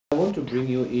want to bring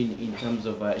you in terms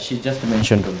of, she just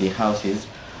mentioned of the houses,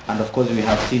 and of course we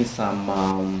have seen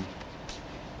some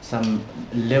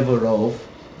level of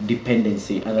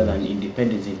dependency other than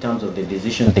independence in terms of the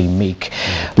decisions they make.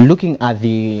 Looking at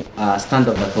the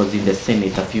stand-up that was in the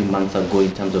Senate a few months ago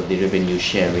in terms of the revenue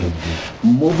sharing,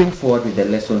 moving forward with the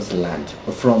lessons learned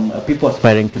from people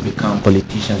aspiring to become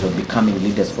politicians or becoming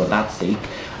leaders for that sake,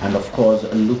 and of course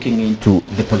looking into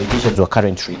the politicians who are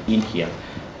currently in here,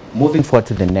 moving forward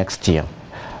to the next year,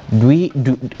 do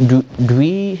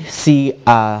we see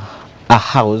a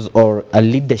house or a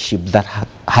leadership that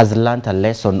has learned a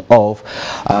lesson of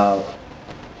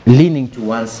leaning to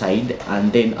one side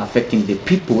and then affecting the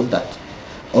people that,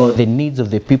 or the needs of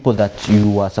the people that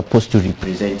you are supposed to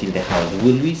represent in the house?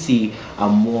 Will we see a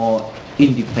more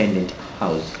independent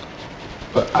house?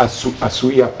 As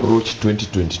we approach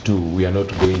 2022, we are not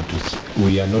going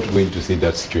to see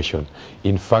that situation.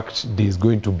 In fact, there is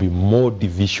going to be more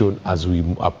division as we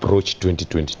approach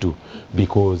 2022,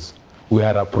 because we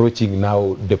are approaching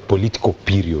now the political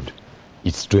period.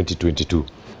 It's 2022.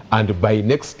 And by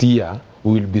next year,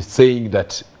 we will be saying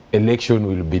that election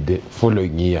will be the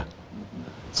following year.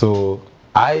 So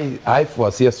I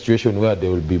foresee a situation where there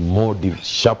will be more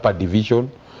sharper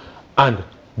division. And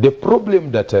the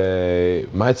problem that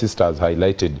my sister has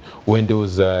highlighted, when there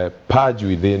was a purge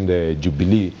within the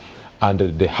Jubilee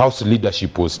and the House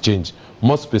leadership was changed,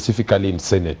 more specifically in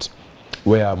Senate,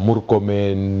 where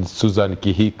Murkomen, Susan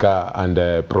Kihika,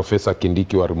 and Professor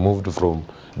Kindiki were removed from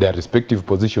their respective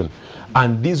position.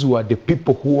 And these were the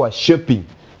people who were shaping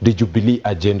the Jubilee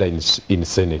agenda in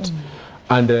Senate.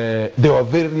 And they were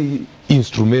very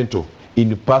instrumental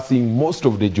in passing most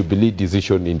of the Jubilee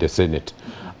decision in the Senate.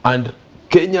 And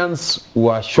Kenyans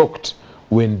were shocked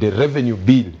when the revenue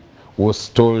bill was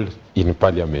stalled in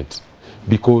Parliament,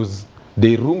 because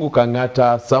the Irungu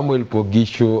Kangata, Samuel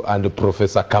Pogisho, and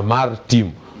Professor Kamar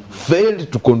team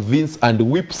failed to convince and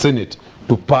whip Senate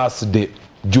to pass the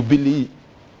Jubilee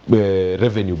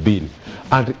revenue bill.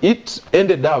 And it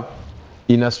ended up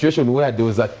in a situation where there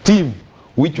was a team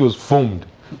which was formed.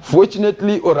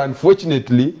 Fortunately or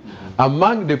unfortunately,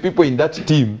 among the people in that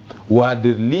team were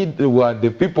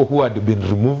the people who had been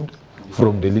removed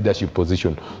from the leadership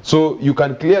position. So you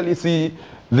can clearly see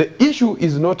the issue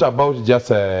is not about just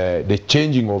the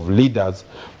changing of leaders,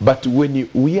 but when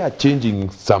we are changing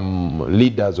some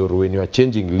leaders, or when you are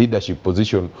changing leadership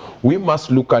position, we must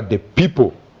look at the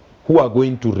people who are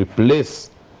going to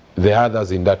replace the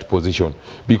others in that position.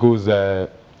 Because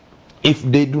if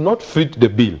they do not fit the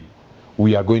bill,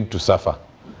 we are going to suffer.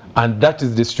 And that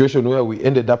is the situation where we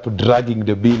ended up dragging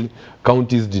the bill.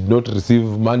 Counties did not receive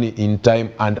money in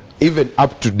time, and even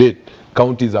up to date,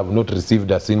 counties have not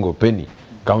received a single penny.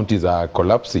 Counties are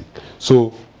collapsing.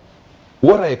 So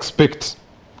what I expect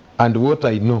and what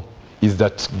I know is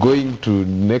that going to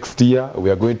next year,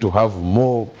 we are going to have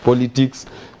more politics,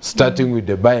 starting with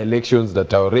the by-elections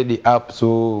that are already up.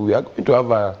 So we are going to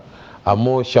have a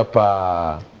more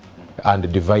sharper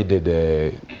and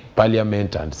divided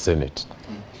Parliament and Senate.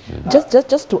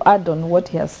 Just to add on what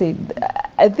he has said,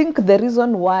 I think the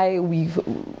reason why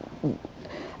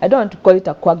I don't want to call it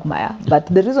a quagmire, but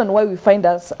the reason why we find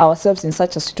ourselves in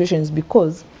such a situation is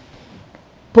because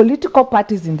political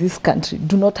parties in this country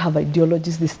do not have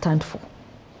ideologies they stand for.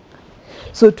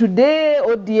 So today,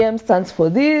 ODM stands for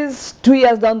this, 2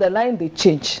 years down the line, they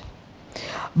change.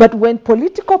 But when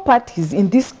political parties in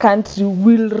this country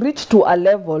will reach to a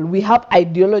level, we have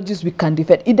ideologies we can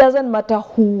defend. It doesn't matter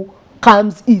who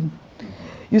comes in.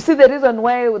 You see, the reason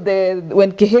why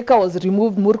when Kihika was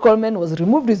removed, Murkomen was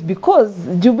removed, is because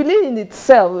Jubilee in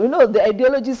itself, you know, the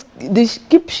ideologies, they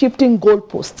keep shifting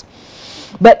goalposts.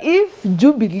 But if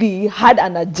Jubilee had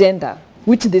an agenda,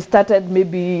 which they started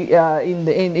maybe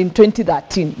in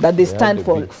 2013, that they stand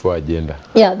for. The Big Four agenda.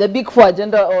 Yeah, the Big Four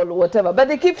agenda or whatever. But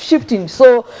they keep shifting.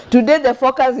 So today the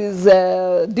focus is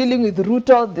dealing with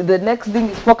Ruto. The next thing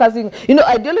is focusing. You know,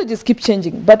 ideologies keep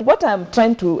changing. But what I'm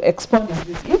trying to expound is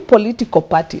this. If political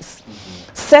parties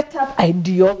set up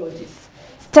ideologies,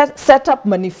 set up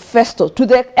manifesto to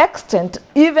the extent,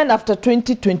 even after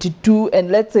 2022,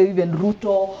 and let's say even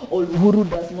Ruto or Uhuru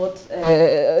does not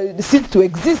cease to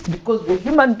exist, because we're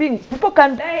human beings, people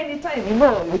can die anytime, you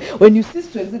know, when you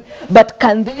cease to exist. But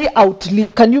can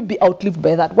you be outlived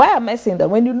by that? Why am I saying that?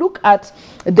 When you look at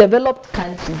developed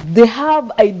countries, they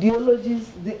have ideologies.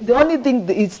 The only thing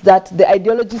is that the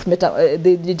ideologies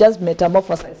they just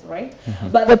metamorphosize, right?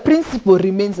 But the principle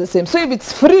remains the same. So if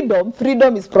it's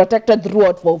freedom is protected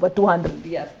throughout for over 200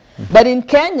 years. But in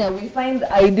Kenya, we find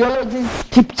ideologies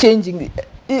keep changing.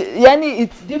 yani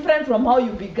it's different from how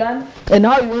you began and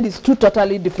how you end is two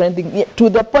totally different things. To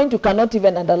the point you cannot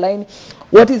even underline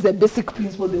what is the basic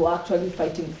principle they were actually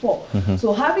fighting for.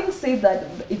 So having said that,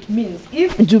 it means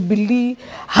if Jubilee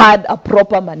had a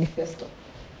proper manifesto,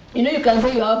 you know, you can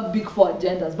say you have big four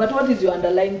agendas, but what is your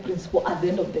underlying principle at the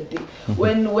end of the day?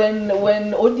 When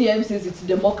ODM says it's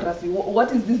democracy,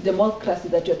 what is this democracy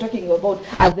that you're talking about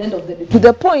at the end of the day? To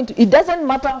the point, it doesn't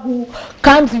matter who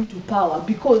comes into power,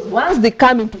 because once they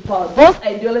come into power, those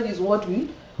ideologies what we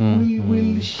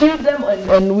will shield them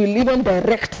and we'll even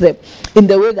direct them in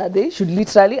the way that they should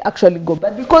literally actually go.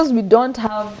 But because we don't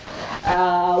have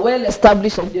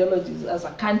well-established ideologies as a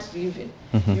country even,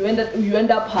 you end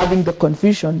up having the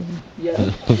confusion.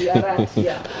 Yeah,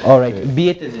 yeah. All right, be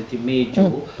it as it may,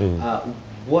 Joe,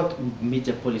 what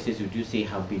major policies would you say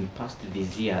have been passed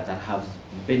this year that have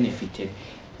benefited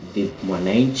the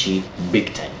Mwananchi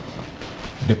big time?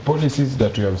 The policies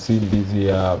that we have seen this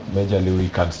year, majorly we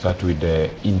can start with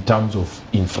in terms of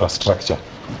infrastructure.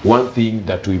 One thing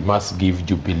that we must give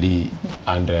Jubilee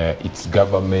and its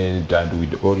government, and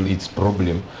with all its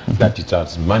problem that it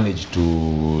has managed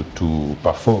to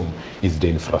perform, is the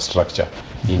infrastructure.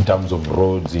 In terms of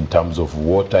roads, in terms of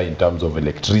water, in terms of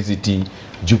electricity,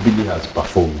 Jubilee has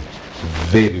performed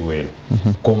very well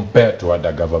compared to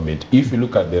other government. If you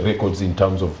look at the records in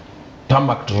terms of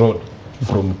tarmac road,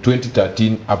 from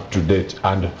 2013 up to date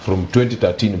and from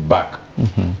 2013 back,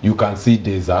 you can see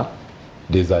there's a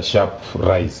sharp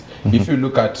rise. If you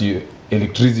look at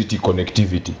electricity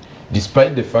connectivity,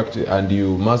 despite the fact, and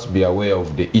you must be aware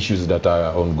of the issues that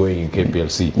are ongoing in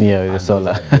KPLC. Yeah, the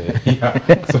solar.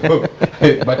 So,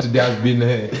 but there has been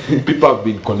people have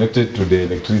been connected to the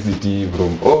electricity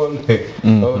from all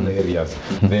areas.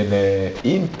 Then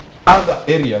in other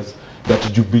areas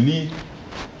that Jubilee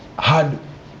had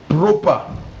proper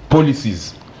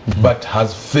policies, but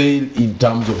has failed in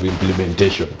terms of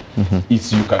implementation.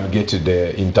 Is you can get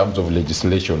in terms of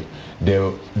legislation,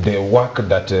 the work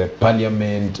that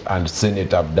Parliament and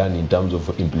Senate have done in terms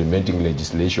of implementing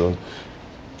legislation.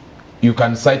 You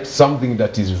can cite something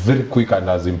that is very quick and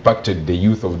has impacted the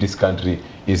youth of this country,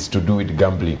 is to do with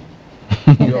gambling.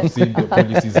 You have seen the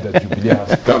policies that Jubilee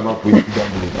has come up with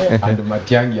gambling, and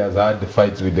Matiang'i has had the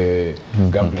fights with the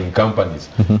gambling companies.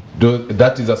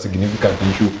 That is a significant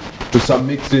issue. To some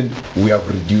extent, we have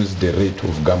reduced the rate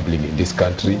of gambling in this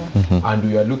country, and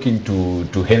we are looking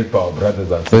to help our brothers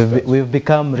and sisters. We've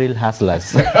become real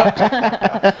hustlers.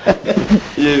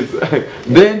 Yes.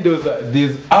 Then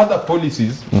there's other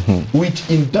policies which,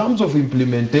 in terms of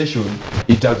implementation,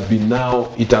 it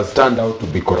has turned out to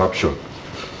be corruption.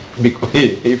 Because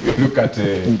if you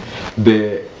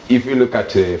look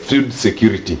at food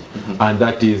security, and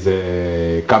that is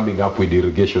coming up with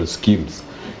irrigation schemes,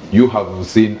 you have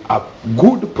seen a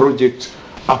good project,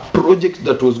 a project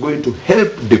that was going to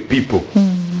help the people,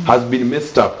 has been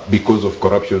messed up because of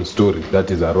corruption story.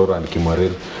 That is Aurora and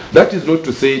Kimwarer. That is not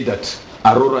to say that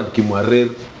Aurora and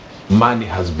Kimwarer money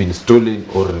has been stolen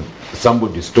or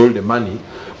somebody stole the money,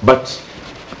 but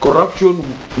corruption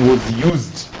was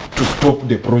used to stop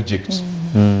the project.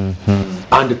 And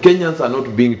Kenyans are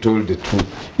not being told the truth.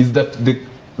 Is that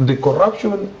the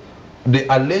corruption, the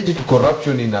alleged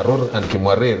corruption in Aurora and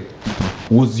Kimwarer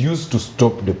was used to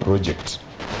stop the project.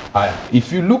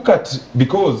 If you look at,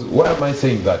 because why am I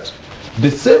saying that? The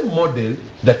same model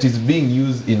that is being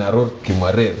used in Aurora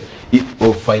Kimwarer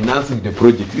of financing the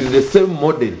project is the same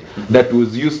model that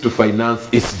was used to finance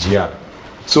SGR.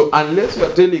 So unless you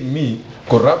are telling me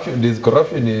there's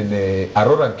corruption in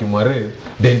Aurora and Kimwarer,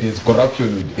 then there's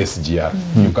corruption with SGR.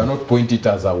 You cannot point it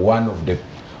as one of the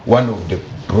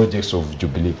projects of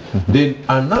Jubilee. Then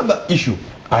another issue,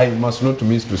 I must not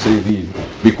miss to say this,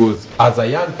 because as a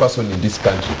young person in this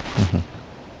country,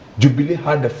 Jubilee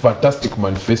had a fantastic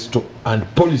manifesto and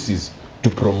policies to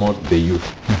promote the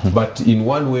youth. But in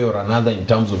one way or another, in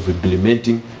terms of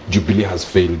implementing, Jubilee has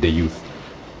failed the youth.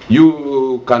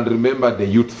 You can remember the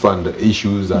youth fund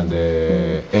issues and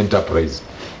enterprise,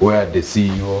 where the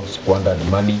CEO squandered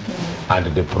money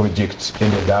and the project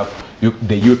ended up,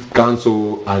 the youth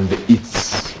council and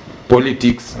its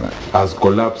politics has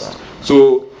collapsed.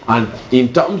 So, and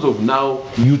in terms of now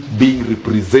youth being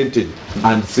represented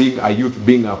and seeing a youth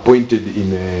being appointed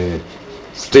in a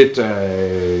state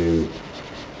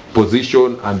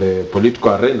position and a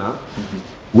political arena,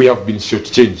 we have been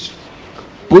shortchanged.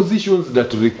 Positions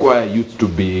that require youth to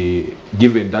be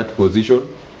given that position,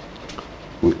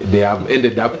 they have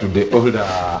ended up to the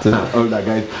older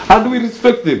guys, and we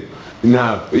respect them.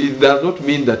 Now, it does not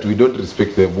mean that we don't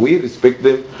respect them. We respect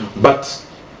them, but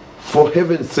for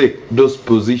heaven's sake, those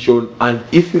positions, and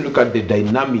if you look at the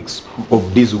dynamics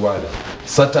of this world,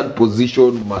 certain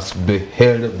position must be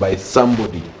held by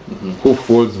somebody who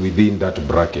falls within that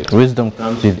bracket. Wisdom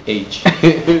comes with age.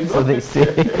 So they say.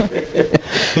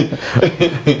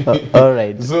 All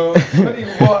right. So going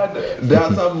forward, there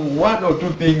are some one or two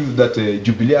things that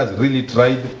Jubilee has really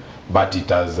tried, but it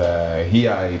has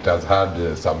it has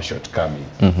had some shortcomings.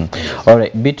 All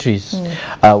right, Beatrice,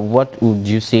 what would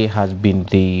you say has been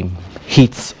the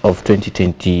hits of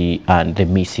 2020 and the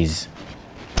misses?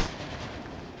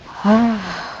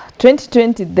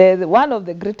 2020, one of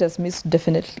the greatest misses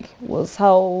definitely was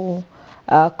how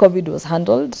COVID was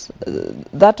handled.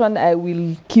 That one I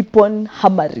will keep on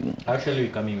hammering. Actually,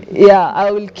 coming. Yeah,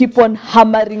 I will keep on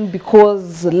hammering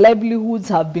because livelihoods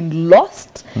have been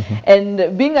lost.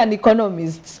 And being an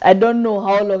economist, I don't know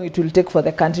how long it will take for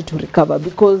the country to recover,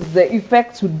 because the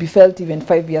effects would be felt even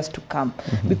 5 years to come.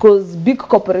 Because big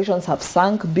corporations have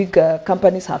sunk, big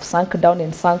companies have sunk down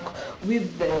and sunk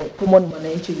with the common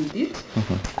mwananchi with it.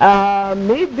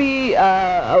 Maybe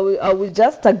I will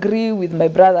just agree with my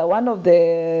brother. One of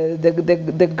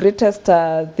the greatest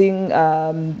thing,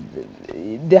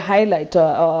 the highlight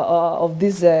of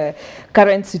this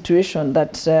current situation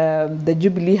that the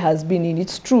Jubilee has been in,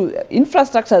 it's true,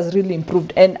 infrastructure has really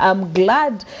improved, and I'm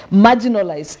glad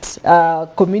marginalized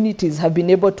communities have been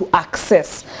able to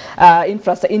access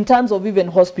infrastructure in terms of even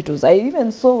hospitals. I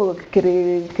even saw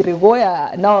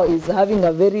Kirigoya now is having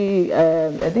a very,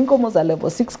 I think almost a level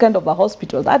 6 kind of a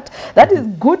hospital. That is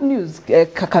good news.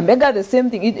 Kakamega, the same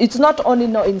thing. It's not only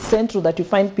now in Central that you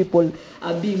find people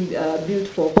being built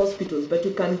for hospitals, but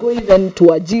you can go even to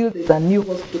Ajil. There's a new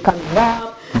hospital coming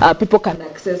up. People can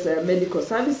access medical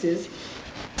services.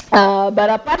 But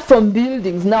apart from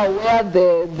buildings, now where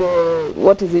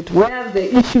where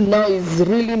the issue now is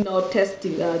really now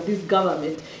testing this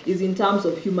government is in terms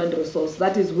of human resource.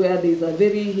 That is where there is a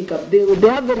very hiccup. They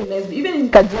have very nice, even in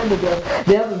Kajiado,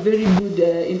 they have a very good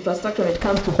infrastructure when it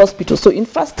comes to hospitals. So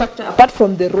infrastructure, apart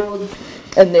from the roads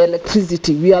and the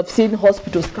electricity, we have seen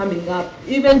hospitals coming up,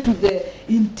 even to the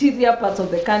interior parts of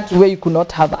the country where you could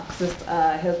not have access to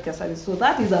healthcare service. So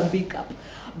that is a big up.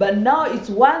 But now it's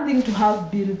one thing to have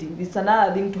building, it's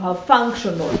another thing to have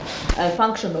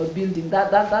functional building.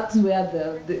 That's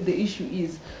where the issue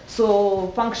is.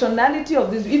 So functionality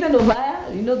of this, even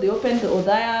Odaya, you know, they opened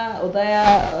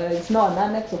Odaya, it's now an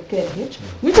annex of KNH,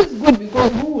 which is good,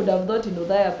 because who would have thought in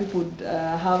Odaya people would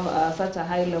have such a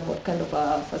high level kind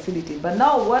of facility. But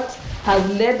now what has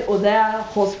led Odaya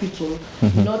Hospital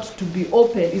not to be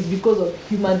open is because of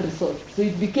human resource. So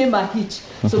it became a hitch.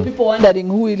 So people wondering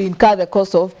who will incur the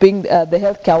cost of paying the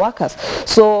healthcare workers.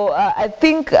 So I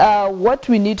think what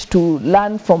we need to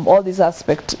learn from all these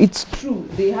aspects, it's true,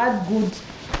 they had good,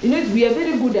 you know, we are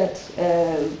very good at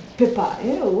paper,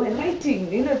 you know, when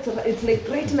writing, you know, it's like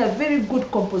writing a very good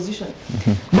composition.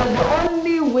 But the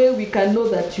only way we can know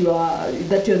that your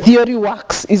theory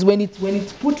works is when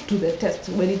it's put to the test,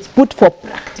 when it's put for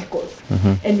practicals,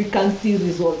 and we can see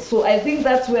results. So I think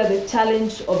that's where the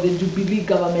challenge of the Jubilee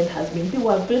government has been. They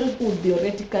were very good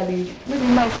theoretically, very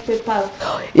nice papers.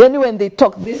 And when they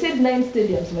talk, they said 9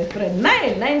 stadiums, my friend,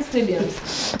 9 stadiums.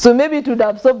 So maybe it would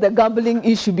have solved the gambling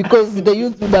issue because the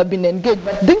youth would have been engaged.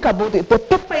 But think about it, the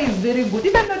paper is very good.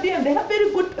 Even though they have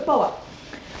very good paperwork.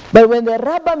 But when the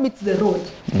rubber meets the road,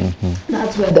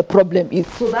 that's where the problem is.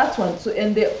 So that's one. So,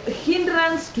 and the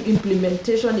hindrance to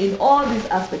implementation in all these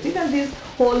aspects, even this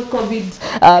whole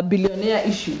COVID billionaire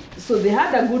issue. So they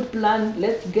had a good plan.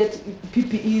 Let's get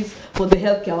PPEs for the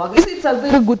healthcare workers. It's a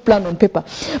very good plan on paper.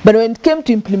 But when it came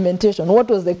to implementation, what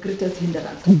was the greatest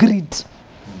hindrance? Greed.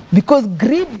 Because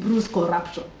greed brews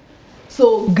corruption.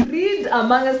 So greed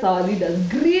amongst our leaders,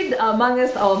 greed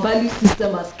amongst our value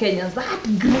system as Kenyans,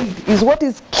 that greed is what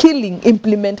is killing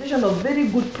implementation of very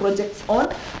good projects on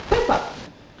paper.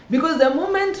 Because the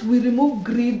moment we remove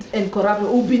greed and corruption,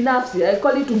 ubinafsi, I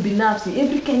call it ubinafsi,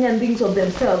 every Kenyan thinks of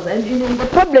themselves. And you know, the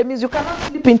problem is you cannot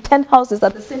sleep in 10 houses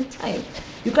at the same time.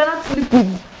 You cannot sleep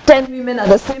with 10 women at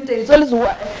the same time.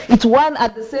 It's one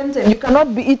at the same time. You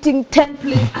cannot be eating 10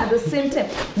 plates at the same time.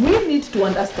 We need to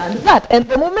understand that. And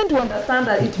the moment you understand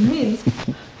that, it means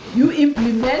you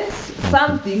implement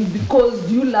something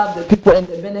because you love the people and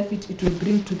the benefit it will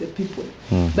bring to the people.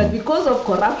 But because of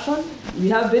corruption, we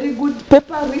have very good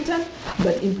paper written,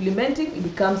 but implementing it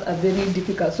becomes a very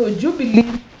difficult. So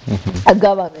Jubilee, a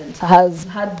government has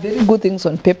had very good things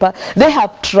on paper. They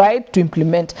have tried to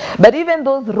implement, but even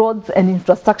those roads and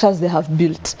infrastructures they have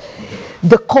built,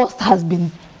 the cost has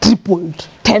been tripled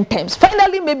 10 times.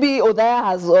 Finally, maybe Odaya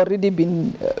has already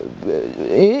been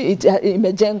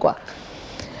imejengwa.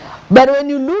 But when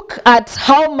you look at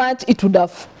how much it would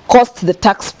have cost the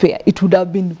taxpayer, it would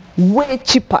have been way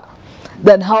cheaper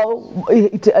than how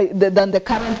than the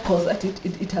current cost that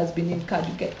it has been incurred.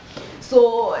 Okay,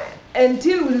 so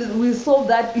until we solve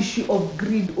that issue of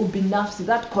greed, ubinafsi,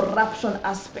 that corruption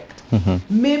aspect,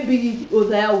 maybe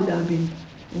Othaya would have been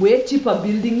way cheaper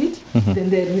building it, then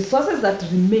the resources that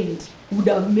remained would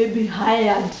have maybe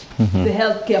hired the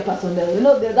healthcare personnel. You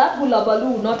know, that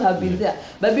hulabaloo would not have been there.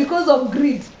 But because of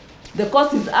greed, the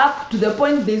cost is up to the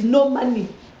point there's no money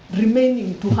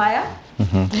remaining to hire.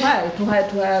 To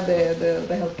hire the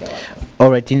healthcare workers.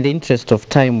 All right, in the interest of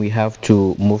time, we have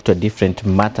to move to a different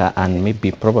matter, and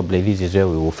maybe probably this is where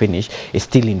we will finish. It's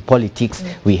still in politics.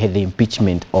 We had the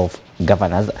impeachment of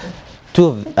governors.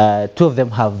 Two of them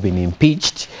have been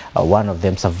impeached. One of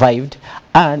them survived.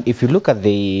 And if you look at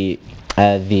the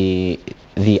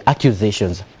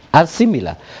accusations are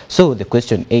similar. So the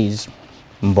question is,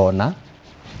 Mbona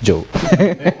Joe?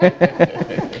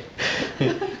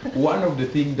 One of the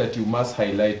things that you must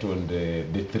highlight on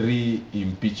the three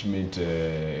impeachment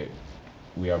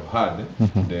we have had,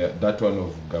 that one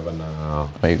of Governor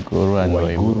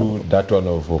Waiguru, that one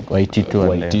of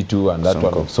Y254 and that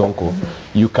one of Sonko,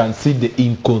 you can see the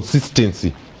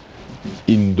inconsistency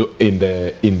in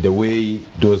the way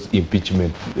those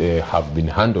impeachment have been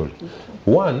handled.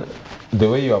 One, the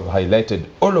way you have highlighted,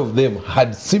 all of them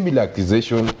had similar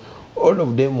accusations. All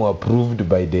of them were approved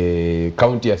by the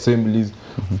county assemblies,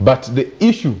 but the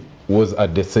issue was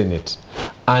at the Senate.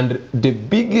 And the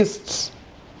biggest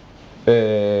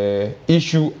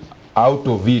issue out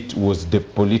of it was the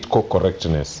political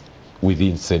correctness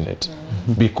within Senate.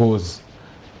 Because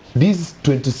these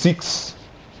 26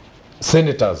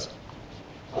 senators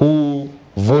who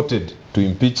voted to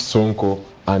impeach Sonko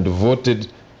and voted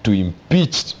to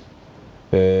impeach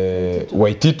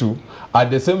Y2 are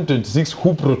the same 26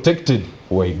 who protected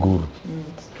Waiguru.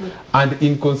 And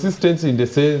inconsistency in the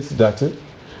sense that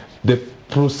the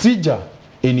procedure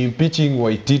in impeaching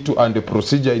Y2 and the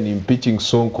procedure in impeaching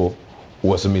Sonko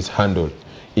was mishandled,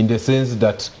 in the sense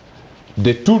that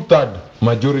the 2/3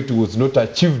 majority was not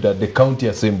achieved at the county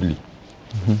assembly.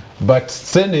 But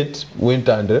Senate went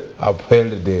and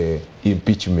upheld the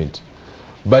impeachment.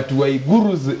 But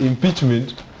Waiguru's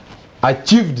impeachment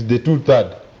achieved the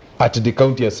 2/3 at the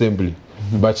county assembly,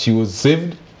 but she was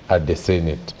saved at the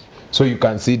Senate. So you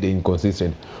can see the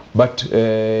inconsistency. But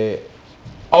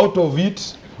out of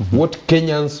it, what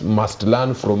Kenyans must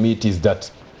learn from it is that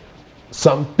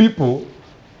some people,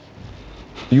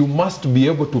 you must be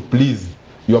able to please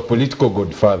your political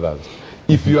godfathers.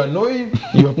 If you annoy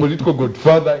your political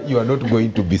godfather, you are not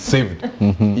going to be saved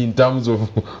in terms of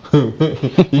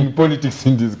in politics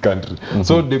in this country.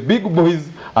 So the big boys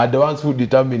are the ones who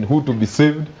determine who to be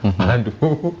saved and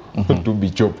who to be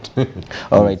chopped.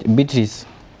 All right, Beatrice,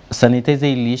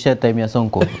 sanitize ilisha time ya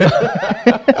Sonko.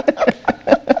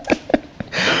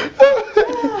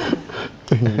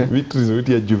 Beatrice, what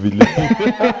are jubilee?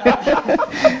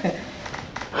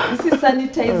 You see,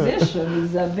 sanitization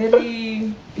is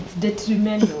it's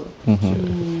detrimental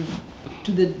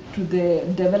to the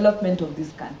development of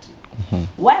this country.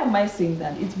 Why am I saying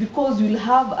that? It's because you'll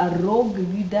have a rogue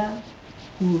leader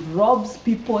who robs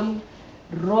people,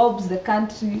 robs the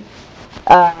country,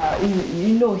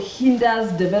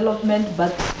 hinders development,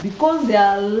 but because they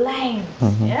are lying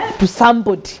to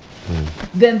somebody,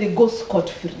 then they go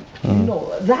scot-free. You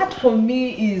know, that for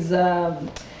me is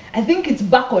I think it's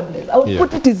backwardness. I would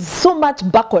put it as so much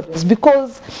backwardness,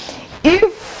 because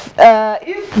if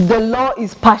the law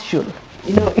is partial,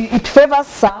 you know, it favors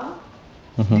some,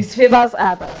 disfavors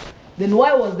others, then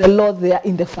why was the law there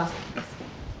in the first place?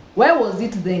 Why was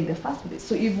it there in the first place?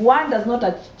 So if one does not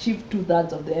achieve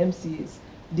 2/3 of the MCAs,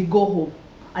 they go home.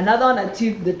 Another one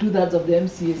achieved the 2/3 of the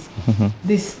MCAs,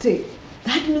 they stay.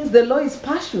 That means the law is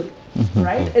partial,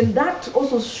 right? And that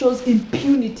also shows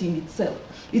impunity in itself.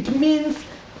 It means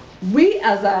we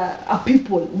as a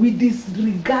people, we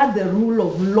disregard the rule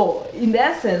of law. In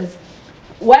essence,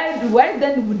 why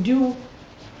then would you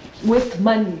waste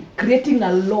money creating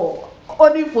a law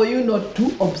only for you not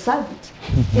to observe it?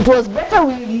 It was better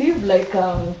we live like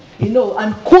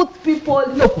uncouth people,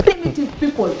 primitive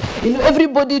people,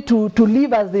 everybody to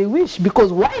live as they wish,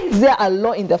 because why is there a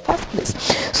law in the first place?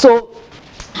 So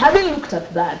having looked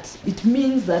at that, it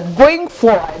means that going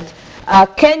forward,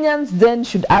 Kenyans then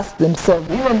should ask themselves,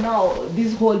 even now,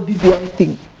 this whole BBI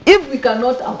thing, if we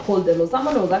cannot uphold the law.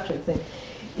 Someone was actually saying,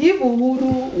 if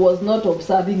Uhuru was not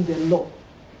observing the law,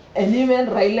 and even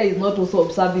Raila is not also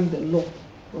observing the law,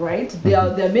 right? There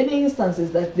are many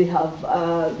instances that they have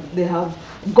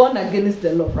gone against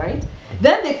the law, right?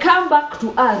 Then they come back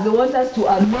to us. They want us to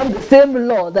amend the same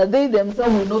law that they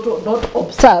themselves will not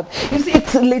observe. You see,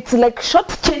 it's like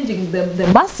shortchanging the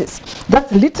masses.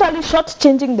 That's literally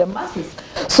shortchanging the masses.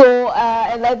 So,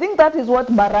 and I think that is what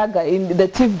Maraga, in the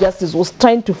Chief Justice, was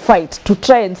trying to fight, to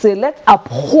try and say, let's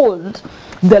uphold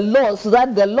the law so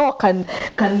that the law can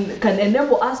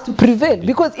enable us to prevail.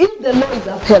 Because if the law is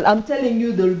upheld, I'm telling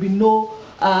you, there will be no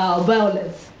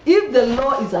violence. If the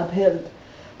law is upheld,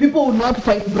 people will not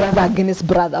fight brother against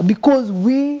brother, because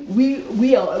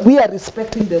we are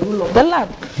respecting the rule of the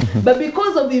land. But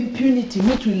because of the impunity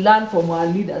which we learn from our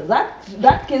leaders,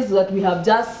 that case that we have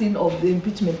just seen of the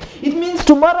impeachment, it means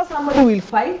tomorrow somebody will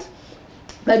fight,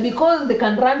 but because they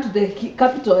can run to the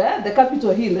Capitol, the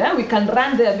Capitol Hill, we can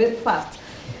run there very fast,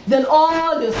 then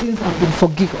all your sins have been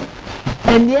forgiven.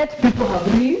 And yet people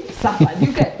have really suffered.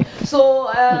 You get. So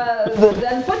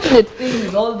the unfortunate thing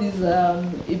with all these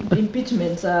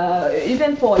impeachments,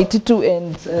 even for Y254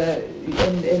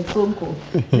 and Sonko,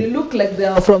 they look like they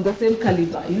are from the same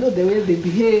caliber. You know, the way they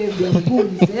behave, their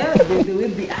moves, the way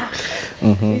they act.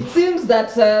 It seems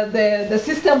that the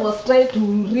system was trying to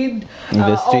read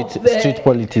the street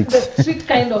politics, the street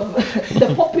kind of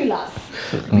the populace.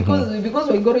 Because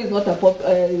Waigoro is not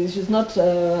she's not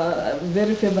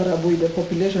very favorable with the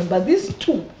population, but these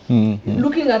two,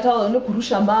 looking at how look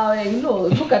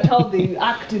at how they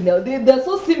act, they're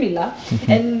so similar,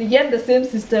 and yet the same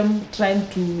system trying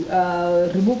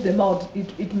to remove them out.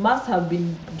 It must have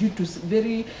been due to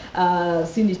very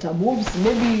sinister moves.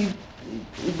 Maybe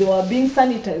they were being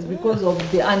sanitized because of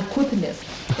the uncouthness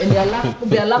and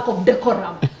their lack of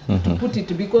decorum, to put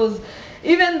it, because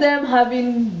even them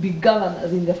having big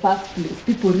governors in the first place,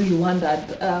 people really wondered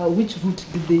which route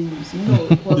did they use,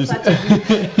 for such a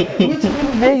which route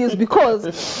did they use,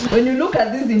 because when you look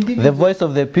at these individuals, the voice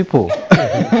of the people,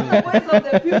 the voice of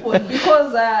the people,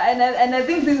 because and I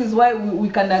think this is why we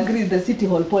can agree the city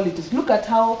hall politics. Look at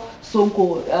how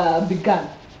Sonko began.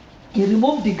 He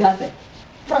removed Igade.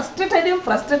 Frustrated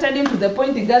him to the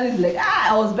point Igade is like,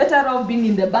 I was better off being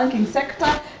in the banking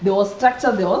sector. There was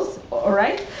structure, there was, all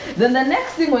right. Then the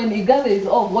next thing when Igade is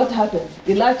off, what happens?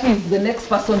 Ilachi is the next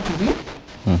person to be.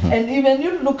 And even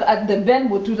you look at the Ben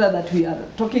Botura that we are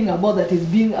talking about that is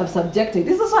being subjected.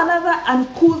 This is also another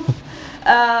uncouth,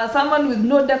 someone with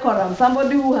no decorum,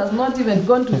 somebody who has not even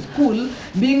gone to school,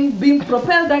 being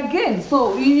propelled again.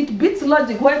 So it beats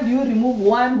logic. Why do you remove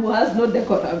one who has no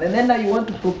decorum and then now you want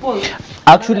to propose?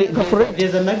 Actually,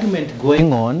 there's an argument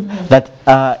going on that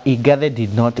Igade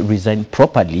did not resign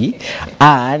properly,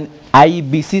 and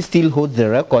IEBC still holds the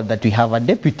record that we have a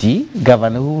deputy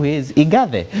governor who is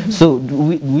Igade. So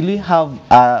will we have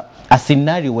a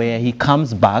scenario where he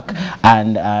comes back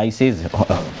and he says,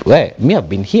 well, me, I've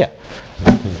been here.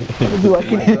 My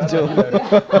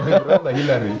brother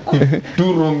Hillary,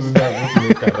 2 wrongs doesn't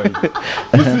make a right.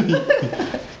 You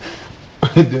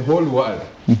see, the whole world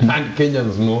and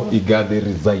Kenyans know Igade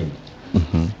resigned.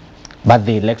 But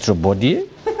the electoral body,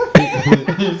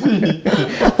 you see,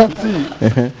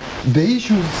 the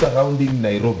issues surrounding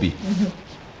Nairobi,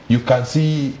 you can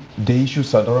see the issues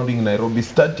surrounding Nairobi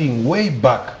starting way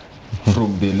back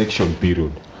from the election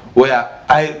period, where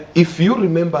if you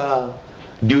remember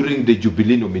during the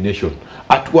Jubilee nomination,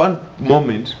 at one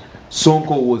moment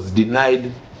Sonko was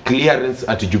denied clearance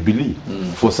at Jubilee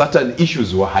for certain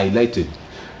issues were highlighted.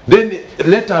 Then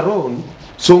later on,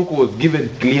 Sonko was given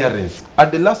clearance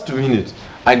at the last minute,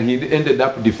 and he ended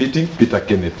up defeating Peter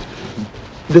Kenneth.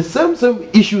 The same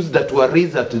issues that were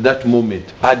raised at that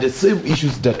moment are the same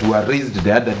issues that were raised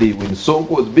the other day when Sonko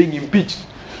was being impeached.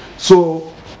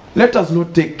 So let us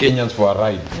not take Kenyans for a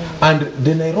ride. And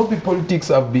the Nairobi politics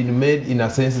have been made in a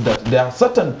sense that there are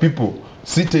certain people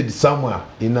seated somewhere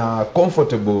in a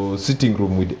comfortable sitting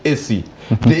room with AC.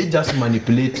 They just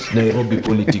manipulate Nairobi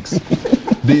politics.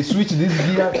 They switch this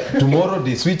gear, tomorrow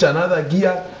they switch another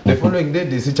gear, the following day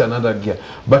they switch another gear.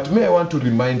 But may I want to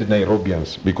remind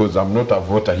Nairobians, because I'm not a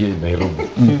voter here in Nairobi.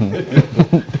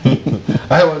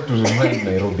 I want to remind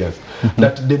Nairobians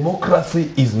that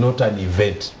democracy is not an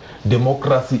event.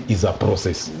 Democracy is a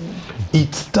process.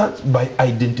 It starts by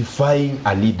identifying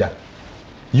a leader.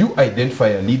 You identify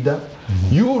a leader,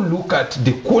 you look at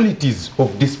the qualities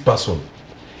of this person.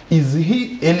 Is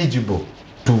he eligible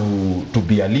to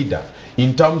be a leader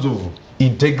in terms of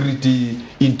integrity,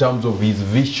 in terms of his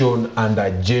vision and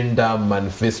agenda,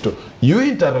 manifesto? You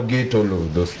interrogate all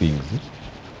of those things.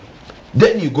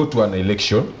 Then you go to an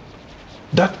election,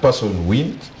 that person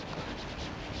wins.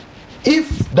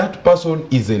 If that person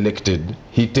is elected,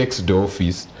 he takes the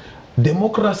office,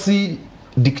 democracy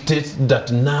dictates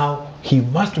that now he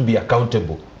must be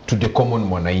accountable to the common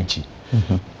mwananchi.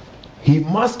 He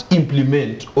must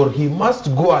implement, or he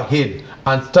must go ahead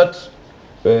and start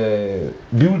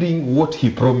building what he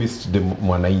promised the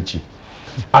mwananchi.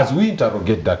 As we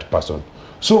interrogate that person.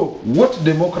 So what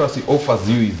democracy offers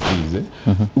you is this.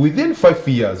 Within 5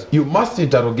 years, you must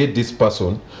interrogate this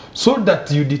person so that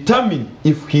you determine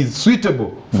if he's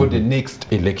suitable for the next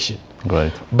election.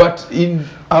 Right. But in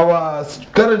our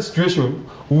current situation,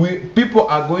 people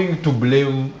are going to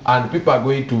blame, and people are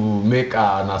going to make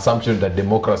an assumption that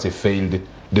democracy failed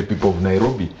the people of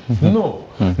Nairobi. No.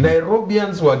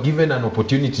 Nairobians were given an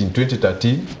opportunity in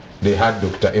 2013. They had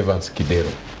Dr. Evans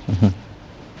Kidero.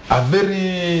 A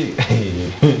very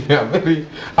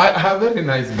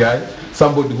nice guy,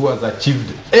 somebody who has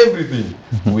achieved everything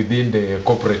within the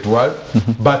corporate world,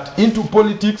 but into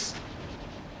politics,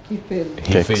 He failed.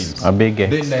 he fails. A big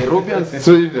The X. Nairobians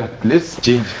say that let's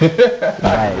change.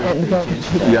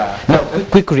 Yeah. Now,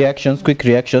 quick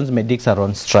reactions. Medics are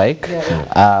on strike.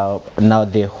 Now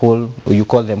the whole, you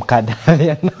call them CAD,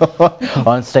 they are now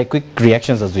on strike. Quick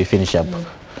reactions as we finish up.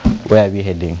 Where are we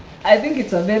heading? I think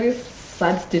it's a very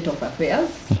sad state of affairs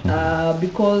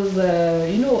because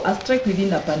you know, a strike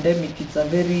within a pandemic, it's a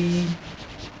very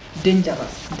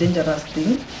dangerous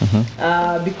thing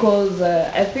because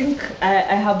I think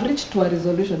I have reached to a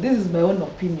resolution. This is my own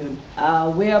opinion,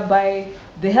 whereby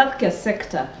the healthcare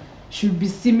sector should be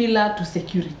similar to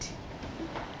security.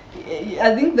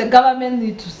 I think the government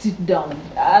needs to sit down.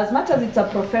 As much as it's a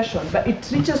profession, but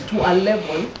it reaches to a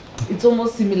level, it's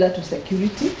almost similar to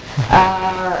security,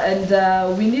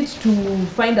 and we need to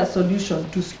find a solution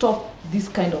to stop this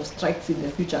kind of strikes in the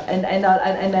future. And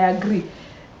I agree,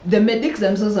 the medics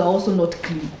themselves are also not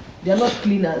clean. They are not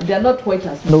cleaner. They are not white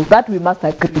as no. That we must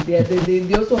agree.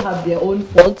 They also have their own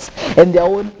faults and their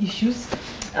own issues.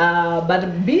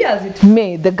 But be as it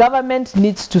may, the government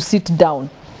needs to sit down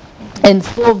and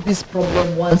solve this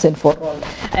problem once and for all.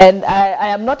 And I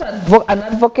am not an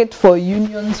advocate for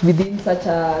unions within such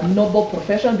a noble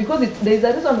profession, because there is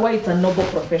a reason why it's a noble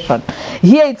profession.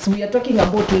 Here we are talking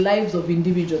about lives of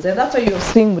individuals, and that's why you're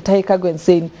seeing Mutahi Kagwe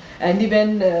saying, and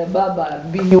even Baba,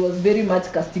 he was very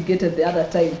much castigated the other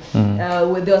time,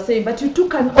 where they were saying, but you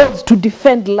took an oath to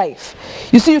defend life.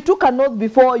 You see, you took an oath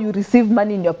before you received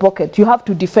money in your pocket. You have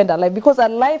to defend a life, because a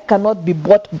life cannot be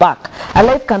bought back. A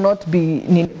life cannot be...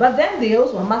 But then they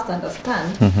also must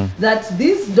understand that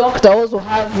this doctor also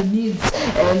has needs,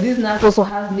 and this nurse also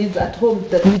has needs at home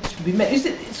that need to be met. You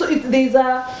see, so there's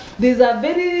a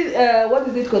very what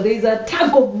is it called? There is a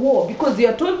tug of war, because they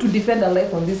are told to defend a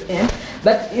life on this end,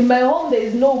 but in my home there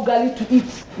is no ugali to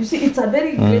eat. You see, it's a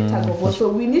very great tug of war. So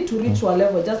we need to reach to a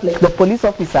level, just like the police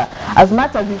officer. As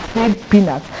much as he's paid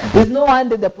peanuts, there's no one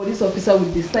that the police officer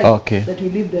will decide that we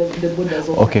leave the borders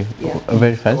open. Okay,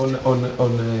 very fast.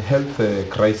 On a health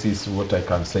crisis, what I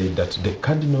can say that the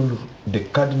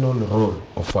cardinal role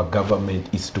of a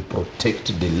government is to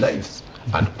protect the lives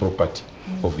and property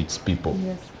of its people.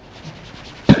 Yes.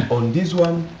 On this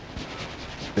one,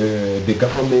 the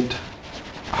government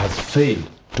has failed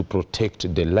to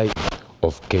protect the life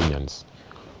of Kenyans.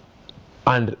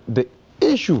 And the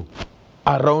issue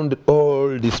around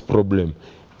all this problem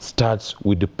starts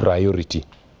with the priority.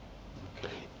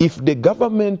 If the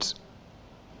government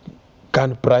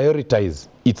can prioritize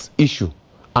its issue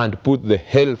and put the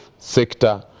health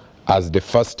sector as the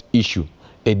first issue,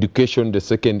 education the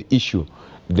second issue,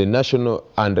 the national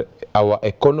and our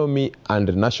economy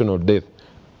and national debt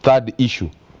third issue,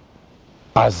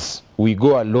 as we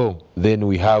go along, then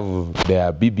we have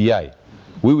the BBI.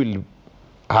 We will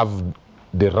have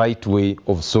the right way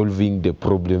of solving the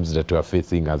problems that we are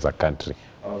facing as a country.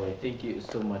 All right, thank you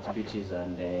so much, Beatrice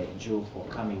and Joe, for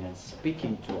coming and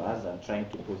speaking to us and trying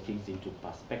to put things into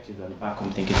perspective. And back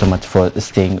home, thank you so much for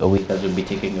staying with us. We'll be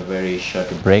taking a very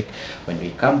short break. When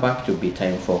we come back, it will be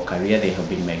time for career. They have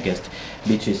been my guest,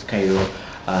 Beatrice Cairo,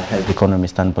 health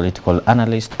economist and political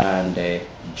analyst, and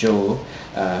Joe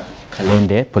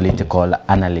Kalende, political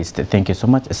analyst. Thank you so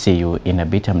much. See you in a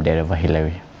bit. I'm Dereva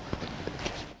Hillary.